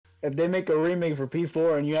if they make a remake for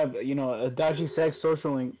P4 and you have, you know, a dodgy sex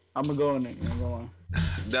social link, I'm gonna go in it. I'm going.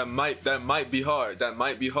 That might be hard. That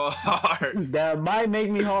might be hard. That might make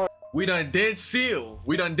me hard. We done did Seal.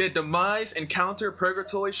 We done did Demise, Encounter,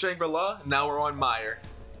 Purgatory, Shangri-La. Now we're on Meyer.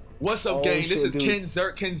 What's up, gang? This is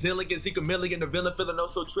KenZerk, KenZilligan, Zekamilligan, the villain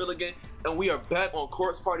Philanoso Trilligan, and we are back on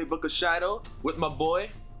Corpse Party Book of Shadow with my boy.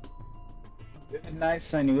 Nice,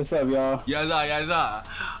 Sunny. What's up, y'all? Yaza.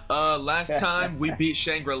 Last time we beat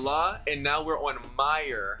Shangri-La, and now we're on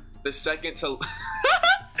Meyer, the second to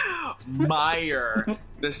Meyer,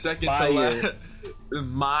 the second to last.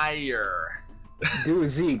 Meyer. Dude,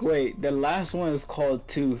 Zeke, wait. The last one is called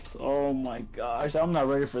Tooth. Oh my gosh, I'm not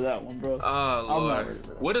ready for that one, bro. Oh Lord. I'm not ready for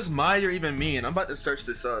that. What does Meyer even mean? I'm about to search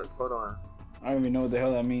this up. Hold on. I don't even know what the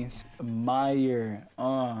hell that means. Meyer.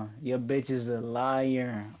 Your bitch is a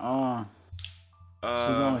liar. She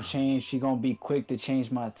gonna change. She gonna be quick to change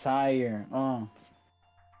my tire.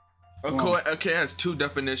 Okay, it has two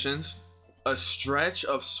definitions: a stretch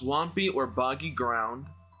of swampy or boggy ground,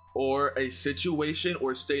 or a situation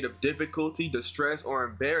or state of difficulty, distress, or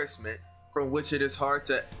embarrassment from which it is hard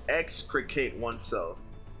to extricate oneself.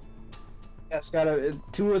 That's gotta.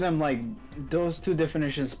 Two of them, like those two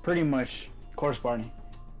definitions, pretty much Corpse Party.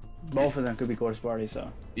 Both of them could be Corpse Party. So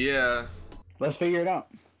yeah, let's figure it out.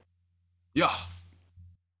 Yeah.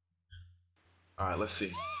 All right, let's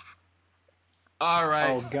see. All right.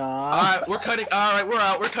 Oh God. All right, we're cutting. All right, we're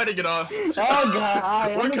out. We're cutting it off. Oh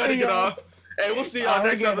God. We're cutting it off. Hey, we'll see y'all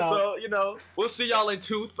next episode. You know, we'll see y'all in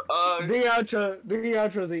Tooth. Big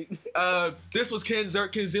outro, Zeke. This was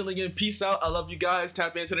KenZerk, KenZilligan. Peace out. I love you guys.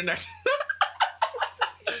 Tap into the next.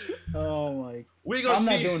 Oh my. I'm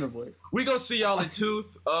not doing the voice. We gonna see y'all in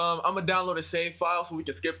Tooth. I'm gonna download a save file so we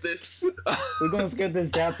can skip this. We're gonna skip this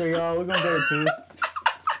chapter, y'all. We're gonna go to Tooth.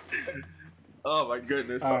 Oh my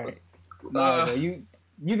goodness. All right. No,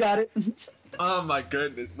 you got it. Oh my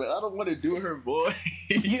goodness, man! I don't want to do her voice.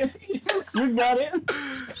 You got it.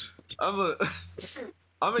 I'm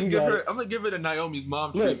gonna give it a Naomi's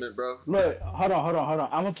mom treatment, bro. Look, hold on.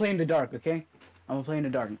 I'm gonna play in the dark, okay? I'm gonna play in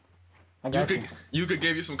the dark. You could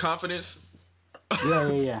give you some confidence.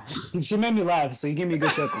 Yeah. She made me laugh, so you give me a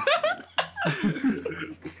good chuckle.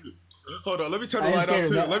 Hold on, let me turn the light off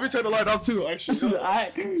too. Let me turn the light off too. Actually,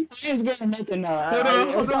 I ain't getting nothing now.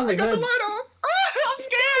 Hold on. I got the light off.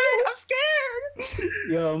 I'm scared.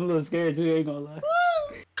 Yo, I'm a little scared too. I ain't gonna lie.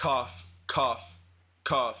 Cough.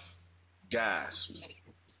 Gasp.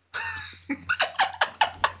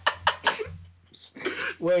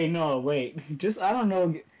 Wait. Just I don't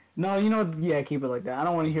know. No, you know, yeah, keep it like that. I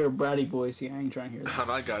don't want to hear a bratty voice here. I ain't trying to hear that.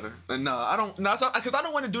 I got her. No, I don't. No, because I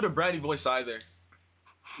don't want to do the bratty voice either.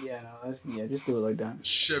 Yeah, just do it like that.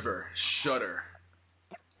 Shiver, shudder.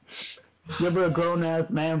 You're a grown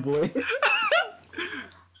ass man, boy.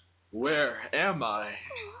 Where am I?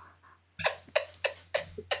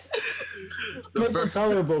 It's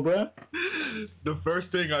intolerable, bro. The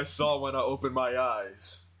first thing I saw when I opened my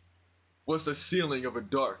eyes was the ceiling of a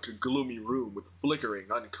dark, gloomy room with flickering,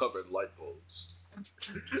 uncovered light bulbs.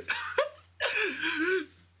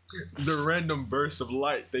 The random bursts of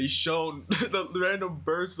light they shone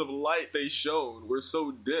were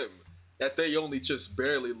so dim that they only just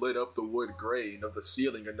barely lit up the wood grain of the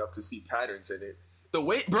ceiling enough to see patterns in it. The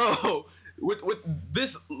wait, bro, with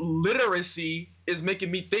this literacy is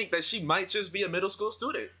making me think that she might just be a middle school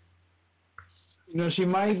student. You know, she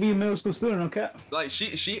might be a middle school student, okay? Like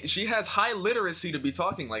she has high literacy to be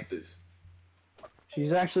talking like this.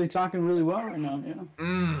 She's actually talking really well right now, yeah.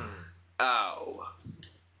 Ow.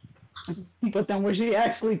 But then when she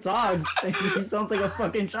actually talks, she sounds like a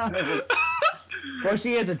fucking child. Well,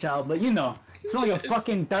 she is a child, but you know, she's like a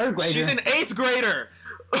fucking third grader. She's an 8th grader.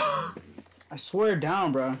 I swear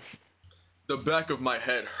down, bro. The back of my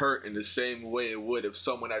head hurt in the same way it would if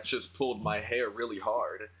someone had just pulled my hair really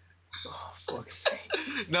hard. Oh, fuck's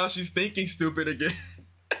sake. Now she's thinking stupid again.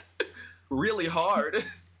 Really hard.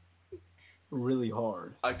 Really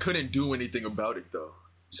hard. I couldn't do anything about it though,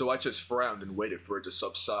 so I just frowned and waited for it to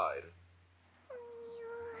subside.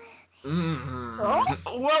 Oh?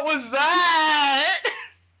 What was that?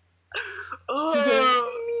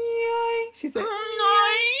 She said,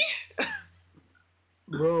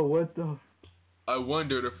 bro, what the? I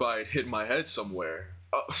wondered if I had hit my head somewhere.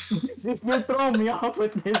 You're throwing me off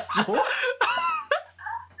with this, bro.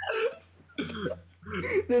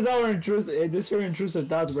 This is her intrusive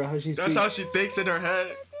thoughts, bro. How she speaks. That's how she thinks in her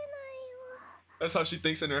head. That's how she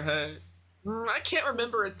thinks in her head. I can't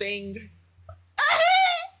remember a thing.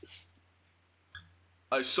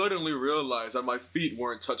 I suddenly realized that my feet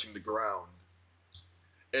weren't touching the ground,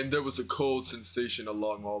 and there was a cold sensation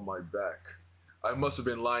along all my back.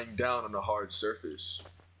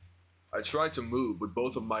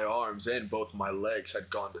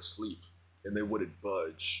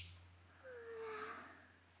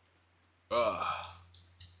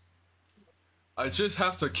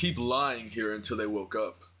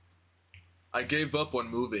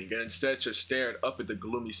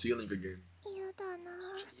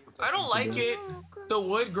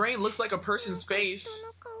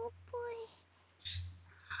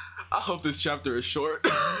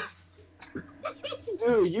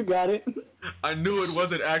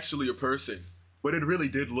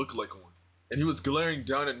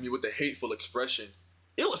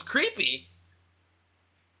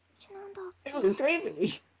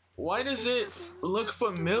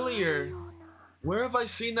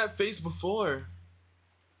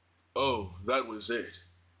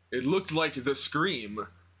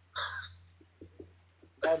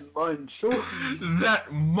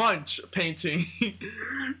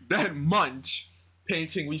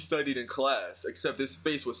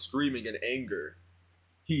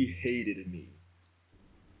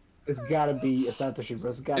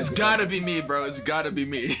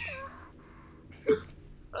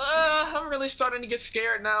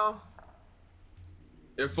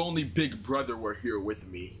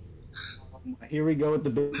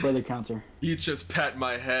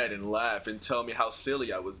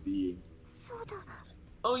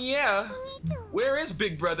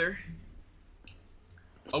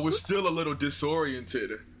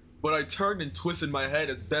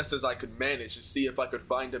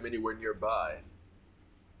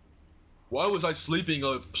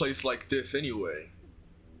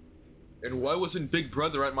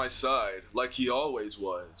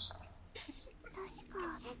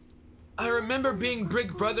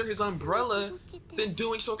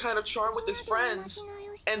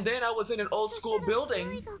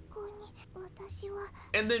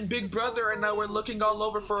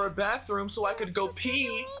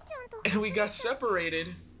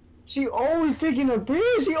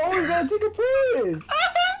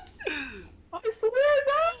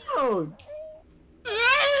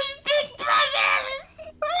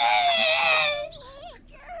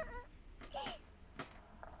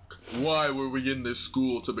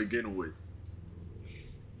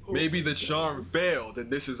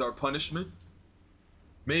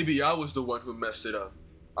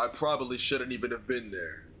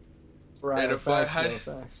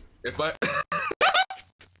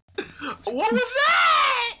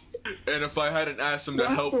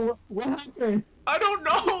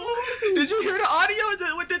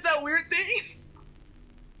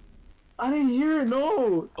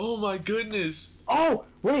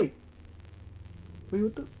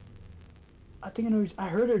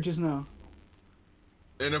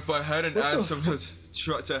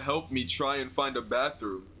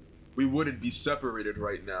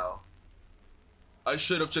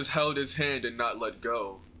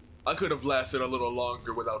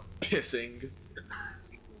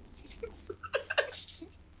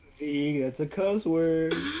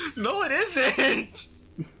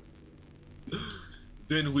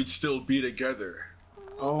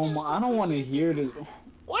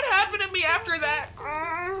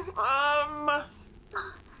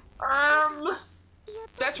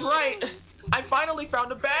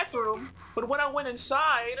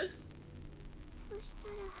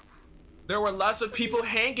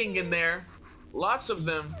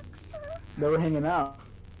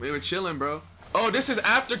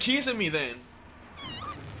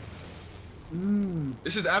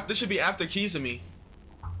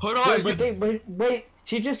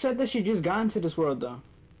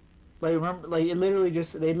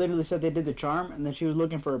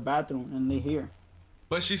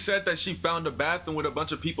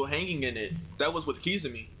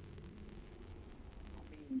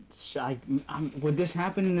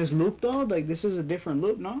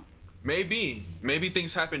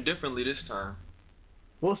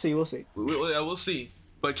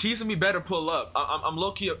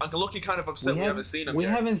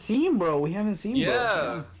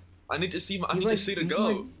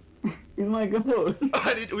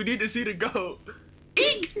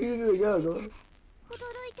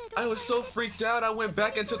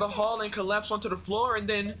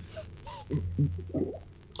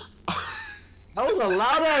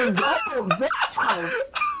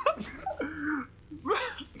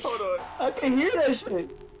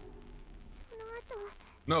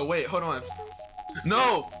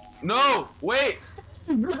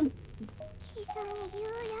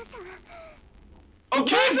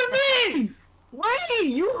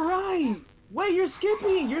 Wait, you're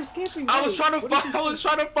skipping. You're skipping. I was trying to find. I was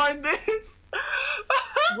trying to find this.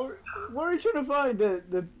 What are you trying to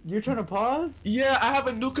find? You're trying to pause? Yeah, I have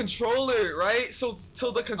a new controller, right? So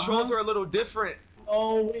the controls are a little different.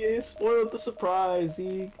 Oh, it spoiled the surprise,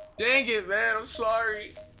 Zeke. Dang it, man! I'm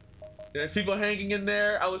sorry. Yeah, people hanging in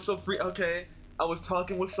there. I was so free. Okay, I was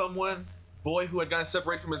talking with someone, boy who had gotten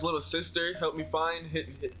separated from his little sister. Helped me find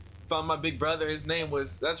found my big brother. His name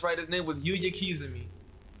was. That's right. His name was KIIZAAMIIIIIIIIIII.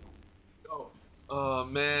 Oh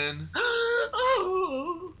man.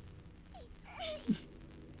 Oh.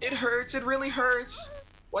 It hurts. It really hurts.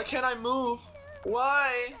 Why can't I move?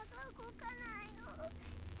 Why?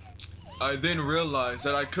 I then realized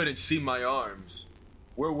that I couldn't see my arms.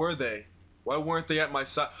 Where were they? Why weren't they at my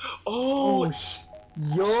side? Oh!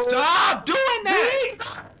 Yo. Stop doing that!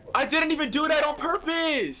 I didn't even do that on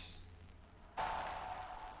purpose.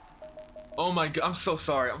 Oh my god! I'm so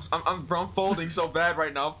sorry. I'm folding so bad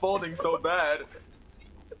right now. I'm folding so bad.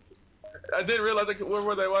 I didn't realize where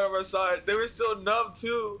were they? Why on my side? They were still numb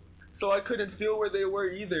too, so I couldn't feel where they were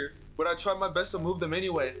either. But I tried my best to move them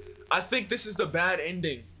anyway. I think this is the bad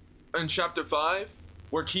ending in chapter 5,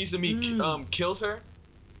 where KIIZAAMIIIIIIII kills her.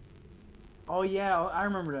 Oh yeah, I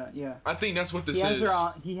remember that. Yeah. I think that's what this is.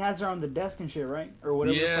 He has her on the desk and shit, right? Or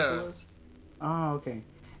whatever. Yeah. The fuck it was. Oh, okay.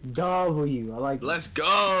 W. I like that. Let's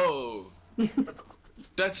go.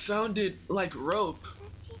 That sounded like rope.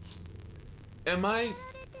 Am I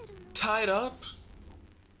tied up?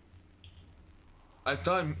 I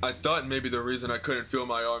thought maybe the reason I couldn't feel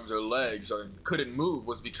my arms or legs or couldn't move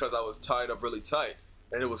was because I was tied up really tight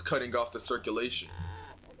and it was cutting off the circulation.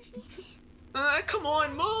 Come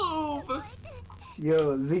on, move!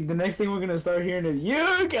 Yo, Zeke, the next thing we're gonna start hearing is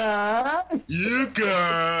Yuka!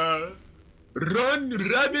 Yuka! Run,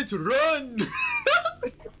 rabbit, run!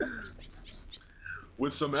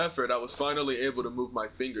 With some effort, I was finally able to move my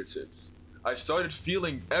fingertips. I started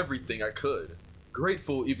feeling everything I could.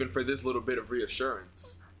 Grateful even for this little bit of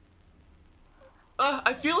reassurance.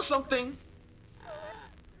 I feel something!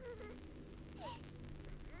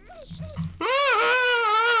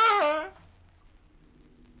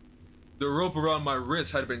 The rope around my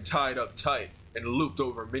wrist had been tied up tight and looped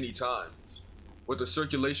over many times, with the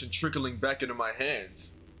circulation trickling back into my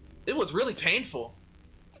hands. It was really painful.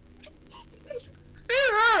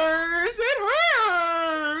 It hurts! It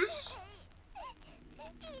hurts!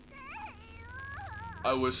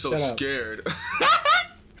 I was so scared.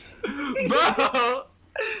 Bro!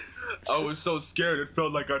 I was so scared it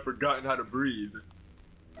felt like I'd forgotten how to breathe.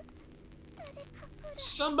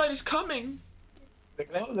 Somebody's coming!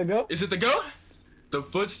 The goat? Is it the goat? The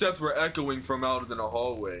footsteps were echoing from out in the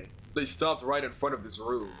hallway. They stopped right in front of this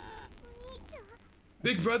room.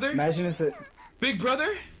 Big brother? Imagine it's a... Big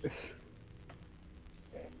brother?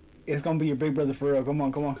 It's gonna be your big brother for real. Come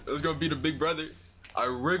on, come on. It's gonna be the big brother. I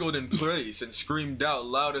wriggled in place and screamed out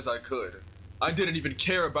loud as I could. I didn't even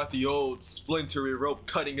care about the old splintery rope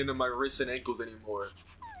cutting into my wrists and ankles anymore.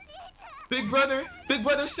 Big brother,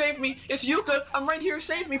 save me! It's Yuka! I'm right here,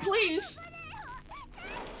 save me, please!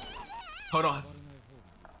 Hold on.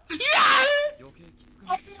 Yeah!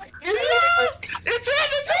 It's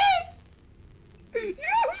him!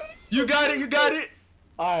 You got it, you got it!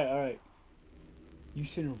 Alright. You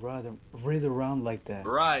shouldn't writhe around like that.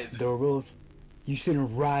 Writhe. The rules. You shouldn't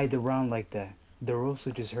ride around like that. The rules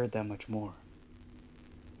will just hurt that much more.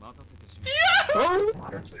 Yeah! Oh!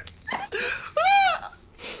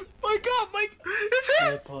 My god, it's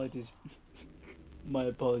him! My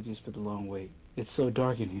apologies for the long wait. It's so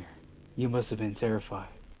dark in here. You must have been terrified.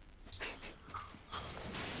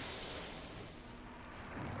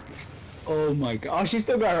 Oh my god. Oh, she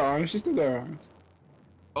still got her arms.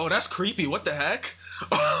 Oh, that's creepy. What the heck?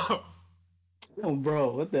 Oh,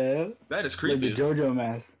 bro, what the hell? That is creepy. Like the JoJo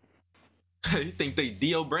mask. You think they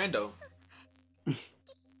Dio Brando?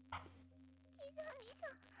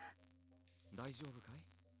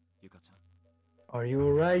 Are you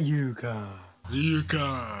alright, Yuka?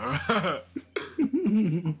 Yuka!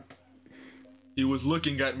 He was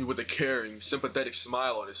looking at me with a caring, sympathetic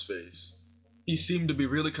smile on his face. He seemed to be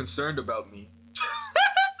really concerned about me.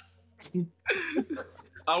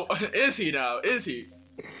 Is he now? Is he?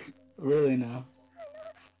 Really now?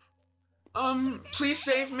 Please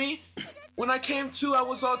save me. When I came to, I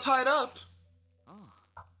was all tied up.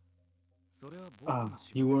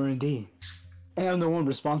 You were indeed. And I'm the one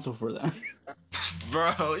responsible for that.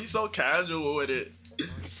 Bro, he's so casual with it.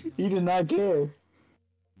 He did not care.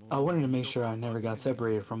 I wanted to make sure I never got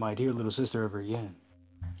separated from my dear little sister ever again.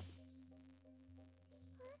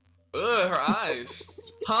 Ugh, her eyes.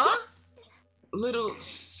 Huh? Little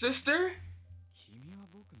sister?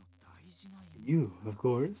 You, of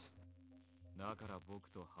course.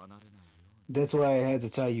 That's why I had to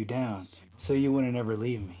tie you down, so you wouldn't ever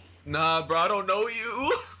leave me. Nah, bro, I don't know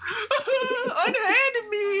you. Unhand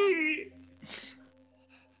me.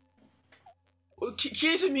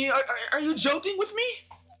 KIIZAAMIIIIIIIII, are you joking with me?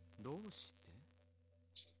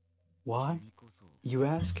 Why? You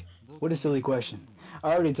ask? What a silly question.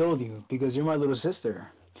 I already told you, because you're my little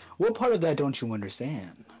sister. What part of that don't you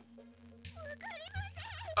understand?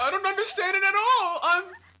 I don't understand it at all.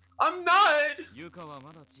 I'm not.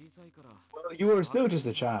 Well, you are still just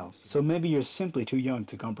a child, so maybe you're simply too young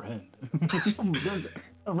to comprehend.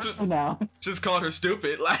 Now. Just called her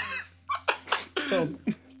stupid. Like,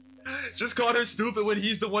 just called her stupid when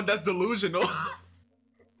he's the one that's delusional.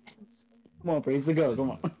 Come on, praise the God,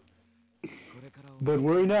 come on. But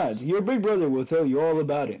worry not, your big brother will tell you all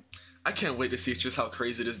about it. I can't wait to see just how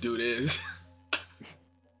crazy this dude is.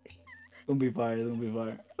 Don't be fired, don't be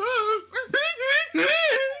fired.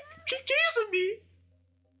 KIIZAAMIIIIIIII.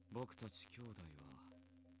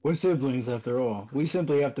 We're siblings after all. We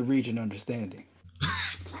simply have to reach an understanding.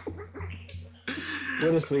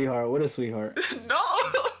 What a sweetheart, what a sweetheart. No!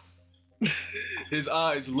 His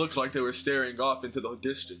eyes looked like they were staring off into the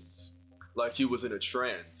distance, like he was in a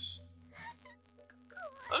trance.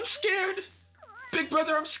 I'm scared! Big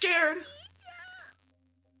brother, I'm scared!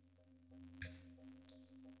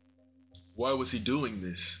 Why was he doing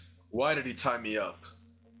this? Why did he tie me up?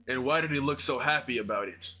 And why did he look so happy about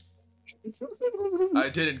it? I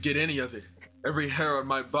didn't get any of it. Every hair on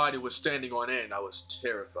my body was standing on end. I was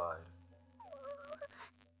terrified.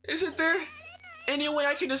 Isn't there any way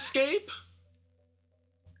I can escape?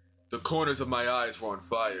 The corners of my eyes were on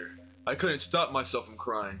fire. I couldn't stop myself from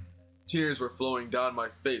crying. Tears were flowing down my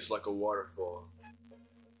face like a waterfall.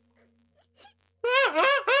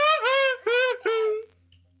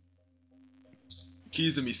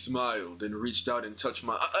 KIIZAAMIIIIIIIII smiled and reached out and touched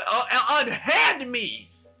my unhand me!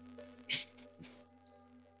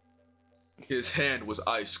 His hand was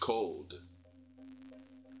ice cold.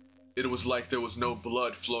 It was like there was no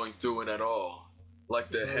blood flowing through it at all. Like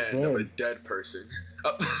the hand of a dead person.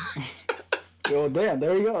 Oh damn,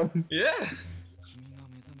 there you go. Yeah.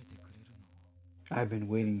 I've been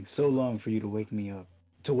waiting so long for you to wake me up.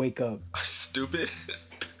 To wake up. Stupid.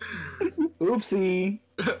 Oopsie.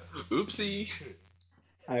 Oopsie.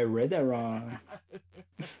 I read that wrong.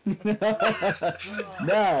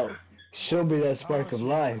 Now, show me that spark of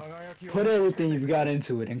life. Put everything you've got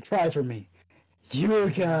into it and cry for me.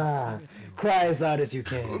 Yuka! Cry as loud as you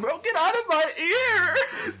can. Bro, get out of my ear!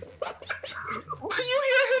 You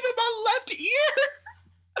hear him in my left ear?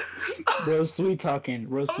 Real sweet talking.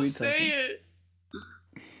 Real sweet talking. Say it.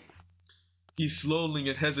 He slowly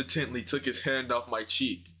and hesitantly took his hand off my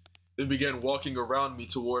cheek, then began walking around me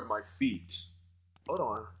toward my feet. Hold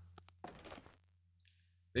on.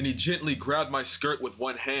 Then he gently grabbed my skirt with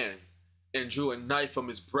one hand and drew a knife from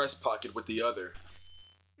his breast pocket with the other.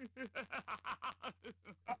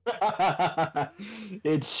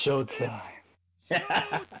 It's showtime.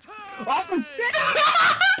 Oh shit!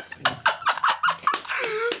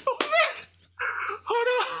 Hold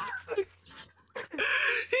on.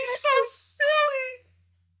 He's so silly.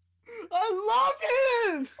 I love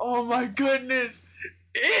him. Oh my goodness.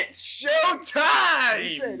 It's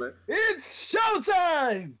showtime! It's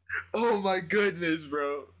showtime! Oh my goodness,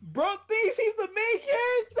 bro. Bro thinks he's the main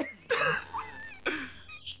character?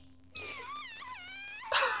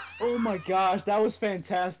 Oh my gosh, that was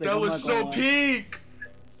fantastic. That was so peak!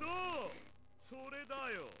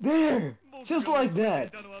 There! Just like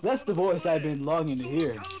that. That's the voice I've been longing to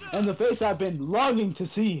hear. And the face I've been longing to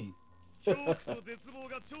see.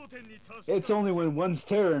 It's only when one's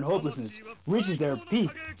terror and hopelessness reaches their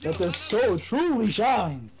peak that the soul truly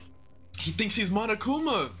shines. He thinks he's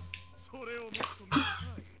Monokuma.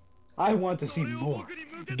 I want to see more.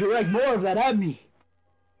 Direct more of that at me.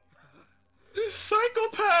 This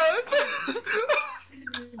psychopath.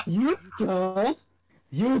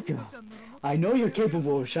 Yuka, I know you're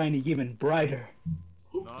capable of shining even brighter.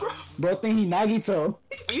 Bro, think he Nagito.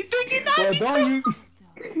 You think he Nagito?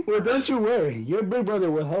 Well, don't you worry. Your big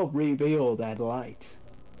brother will help reveal that light.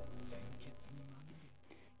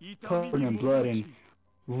 Covered in blood and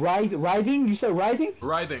writhing? You said writhing?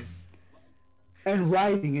 Writhing. And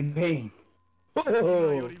writhing in pain.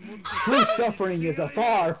 Oh, true suffering is a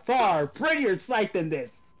far, far prettier sight than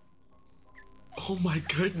this. Oh my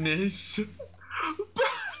goodness.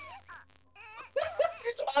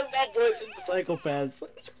 I'm not voicing the psychopaths.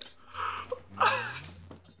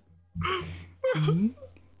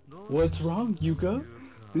 What's wrong, Yuka?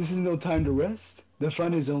 This is no time to rest. The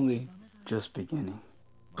fun is only just beginning.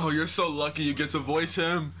 Oh, you're so lucky you get to voice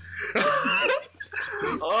him.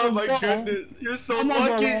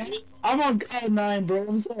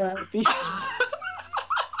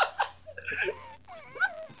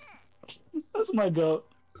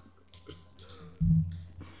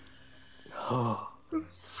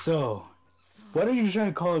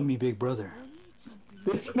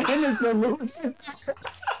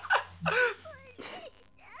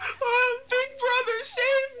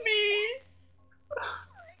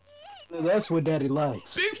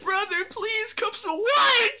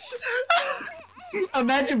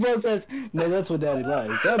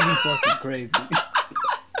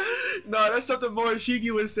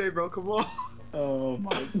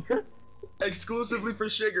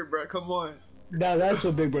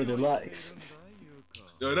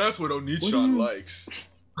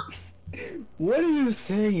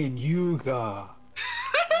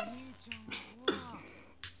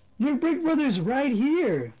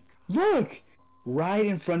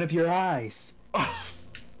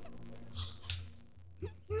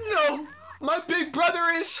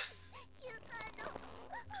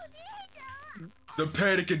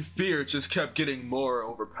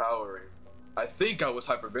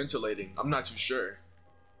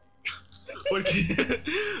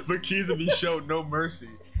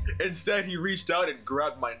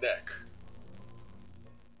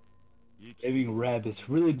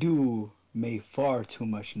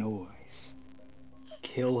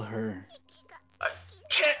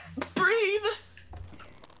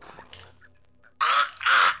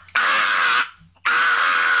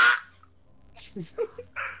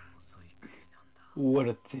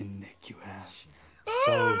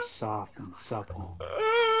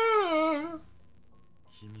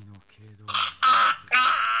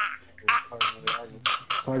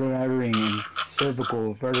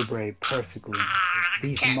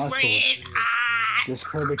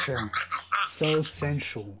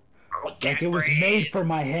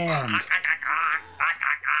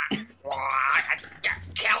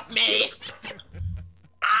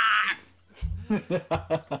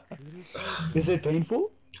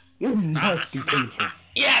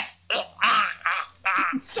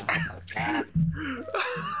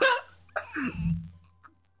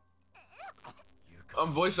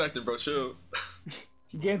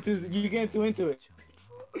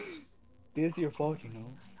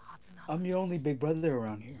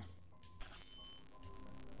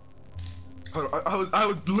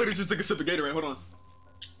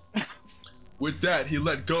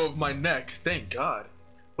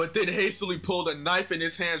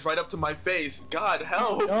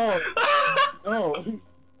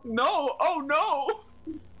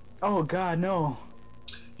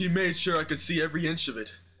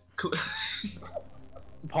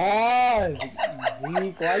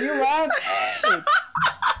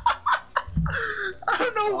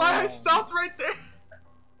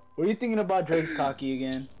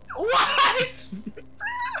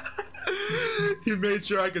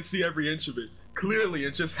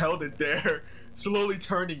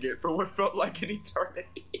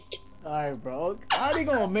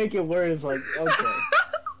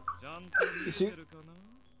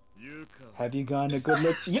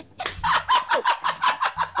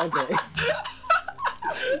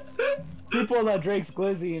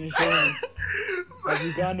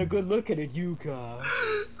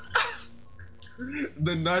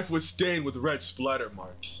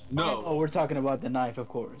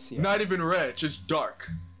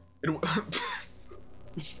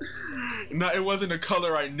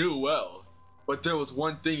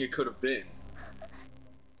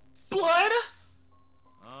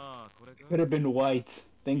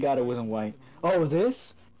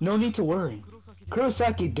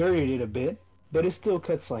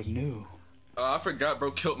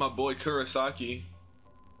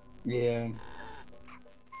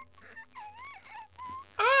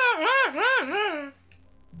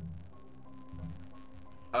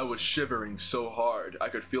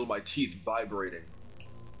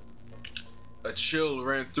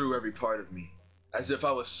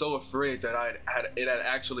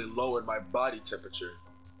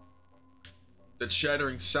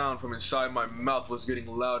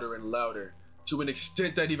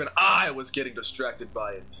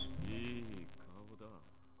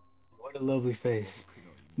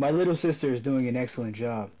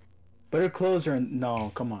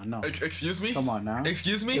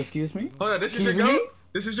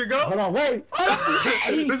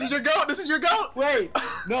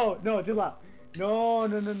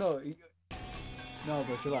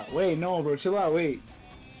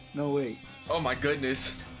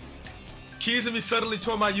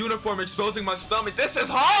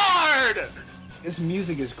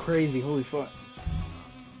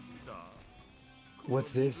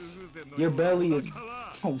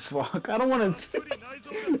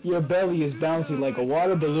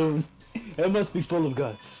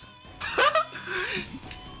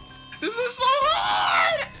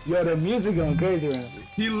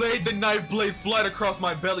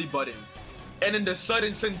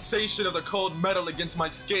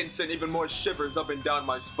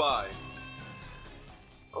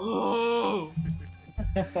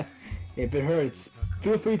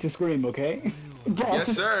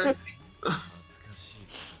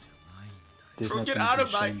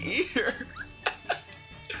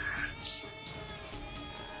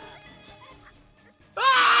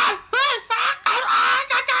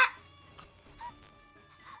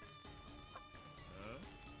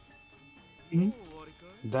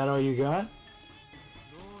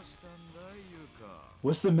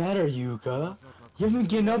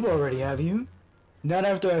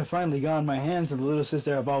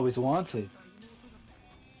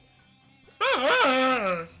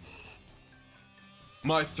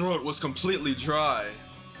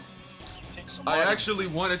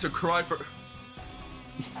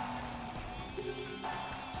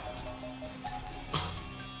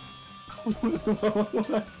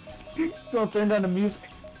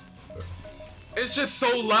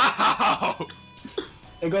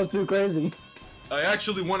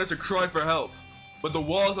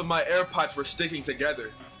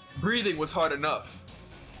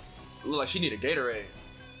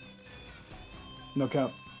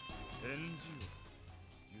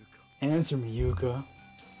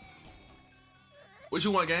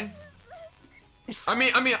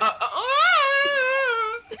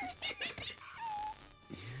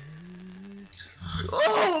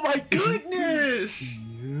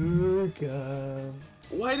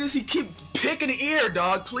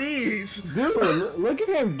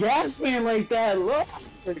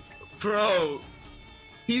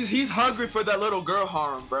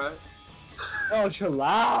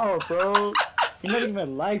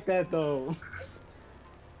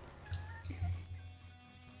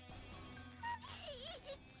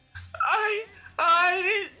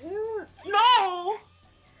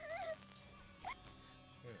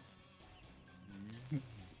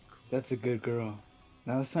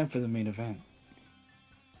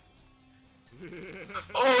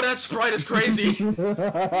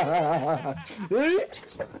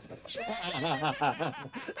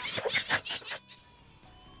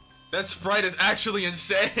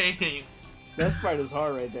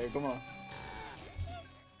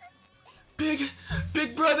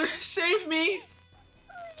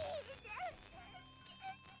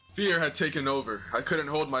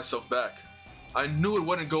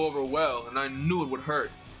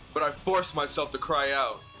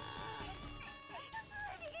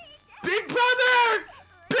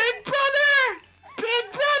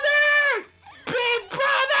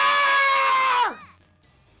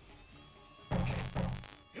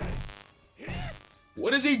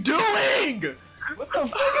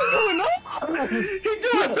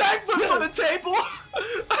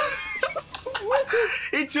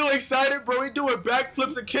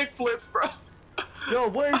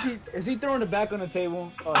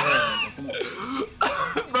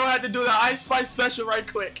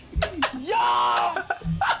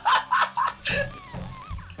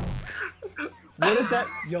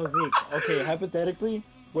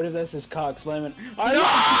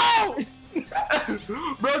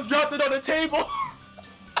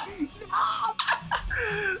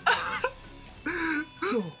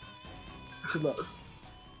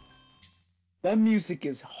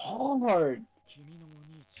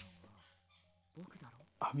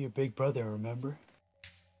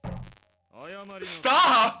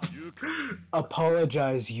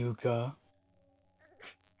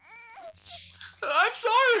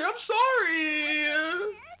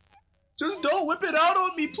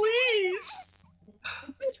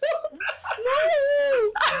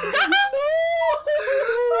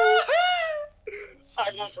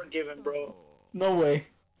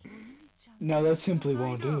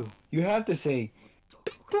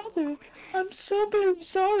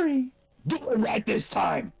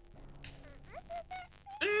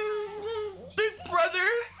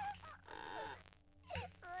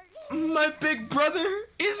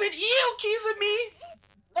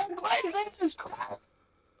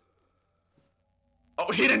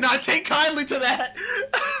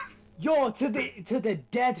 Yo, to the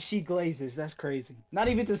death she glazes. That's crazy. Not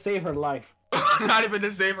even to save her life. Not even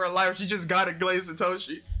to save her life. She just got to glaze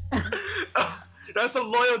Satoshi. That's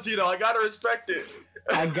some loyalty, though. I gotta respect it.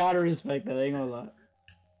 I gotta respect that. I ain't gonna lie.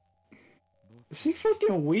 Is she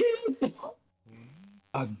fucking weird?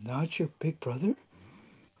 I'm not your big brother.